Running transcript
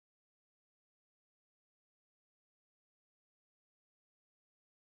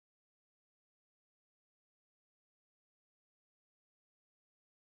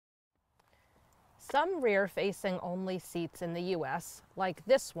Some rear-facing only seats in the US, like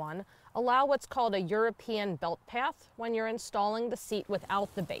this one, allow what's called a European belt path when you're installing the seat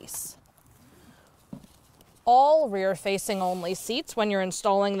without the base. All rear-facing only seats, when you're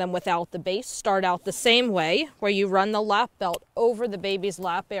installing them without the base, start out the same way, where you run the lap belt over the baby's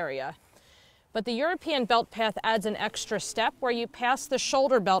lap area. But the European belt path adds an extra step where you pass the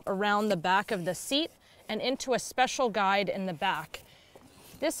shoulder belt around the back of the seat and into a special guide in the back.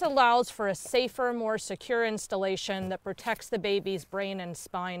 This allows for a safer, more secure installation that protects the baby's brain and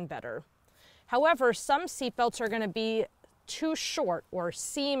spine better. However, some seat belts are going to be too short or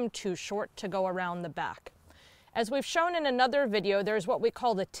seem too short to go around the back. As we've shown in another video, there's what we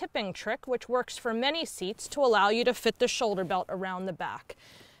call the tipping trick, which works for many seats to allow you to fit the shoulder belt around the back.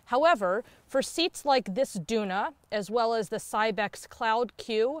 However, for seats like this Doona, as well as the Cybex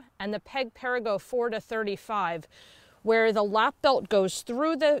CloudQ and the Perego 4-35, where the lap belt goes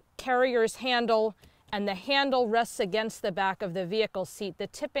through the carrier's handle and the handle rests against the back of the vehicle seat, the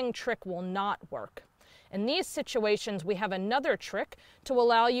tipping trick will not work. In these situations, we have another trick to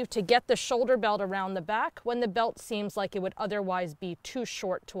allow you to get the shoulder belt around the back when the belt seems like it would otherwise be too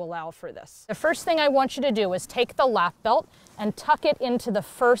short to allow for this. The first thing I want you to do is take the lap belt and tuck it into the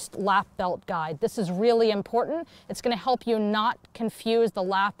first lap belt guide. This is really important. It's going to help you not confuse the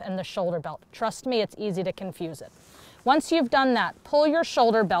lap and the shoulder belt. Trust me, it's easy to confuse it. Once you've done that, pull your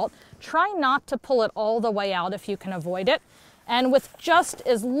shoulder belt. Try not to pull it all the way out if you can avoid it. And with just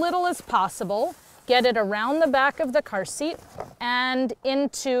as little as possible, get it around the back of the car seat and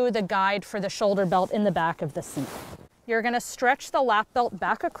into the guide for the shoulder belt in the back of the seat. You're going to stretch the lap belt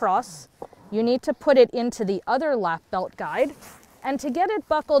back across. You need to put it into the other lap belt guide. And to get it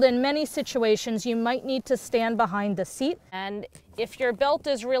buckled in many situations, you might need to stand behind the seat. And if your belt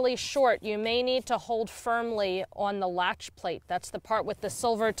is really short, you may need to hold firmly on the latch plate. That's the part with the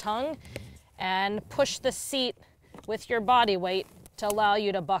silver tongue. And push the seat with your body weight to allow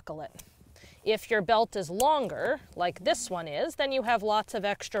you to buckle it. If your belt is longer, like this one is, then you have lots of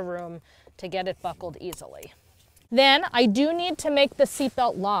extra room to get it buckled easily. Then I do need to make the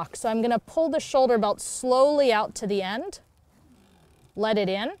seatbelt lock, so I'm going to pull the shoulder belt slowly out to the end. Let it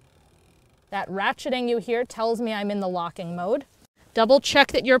in. That ratcheting you hear tells me I'm in the locking mode. Double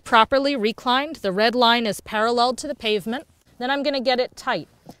check that you're properly reclined. The red line is parallel to the pavement. Then I'm going to get it tight.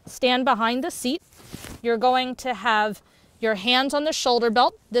 Stand behind the seat. You're going to have your hands on the shoulder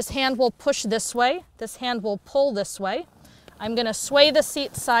belt. This hand will push this way. This hand will pull this way. I'm going to sway the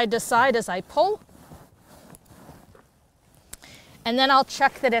seat side to side as I pull. And then I'll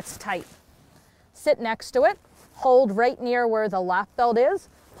check that it's tight. Sit next to it. Hold right near where the lap belt is.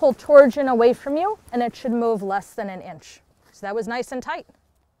 Pull towards you and away from you, and it should move less than an inch. So that was nice and tight.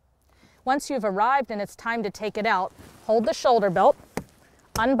 Once you've arrived and it's time to take it out, hold the shoulder belt,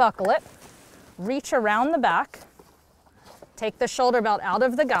 unbuckle it, reach around the back, take the shoulder belt out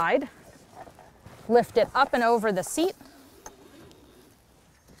of the guide, lift it up and over the seat,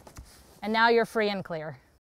 and now you're free and clear.